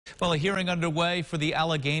Well, a hearing underway for the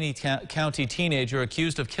Allegany County teenager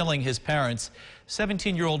accused of killing his parents.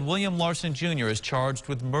 17-year-old William Larson Jr. is charged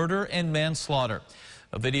with murder and manslaughter.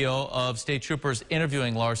 A video of state troopers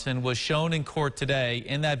interviewing Larson was shown in court today.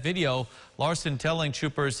 In that video, Larson telling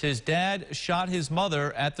troopers his dad shot his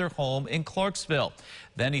mother at their home in Clarksville.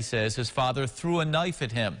 Then he says his father threw a knife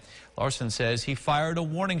at him. Larson says he fired a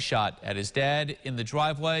warning shot at his dad in the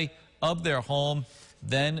driveway of their home,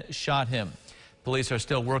 then shot him. Police are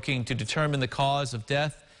still working to determine the cause of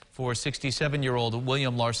death for 67-year-old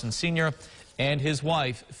William Larson Sr. and his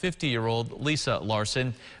wife, 50-year-old Lisa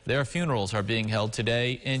Larson. Their funerals are being held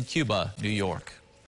today in Cuba, New York.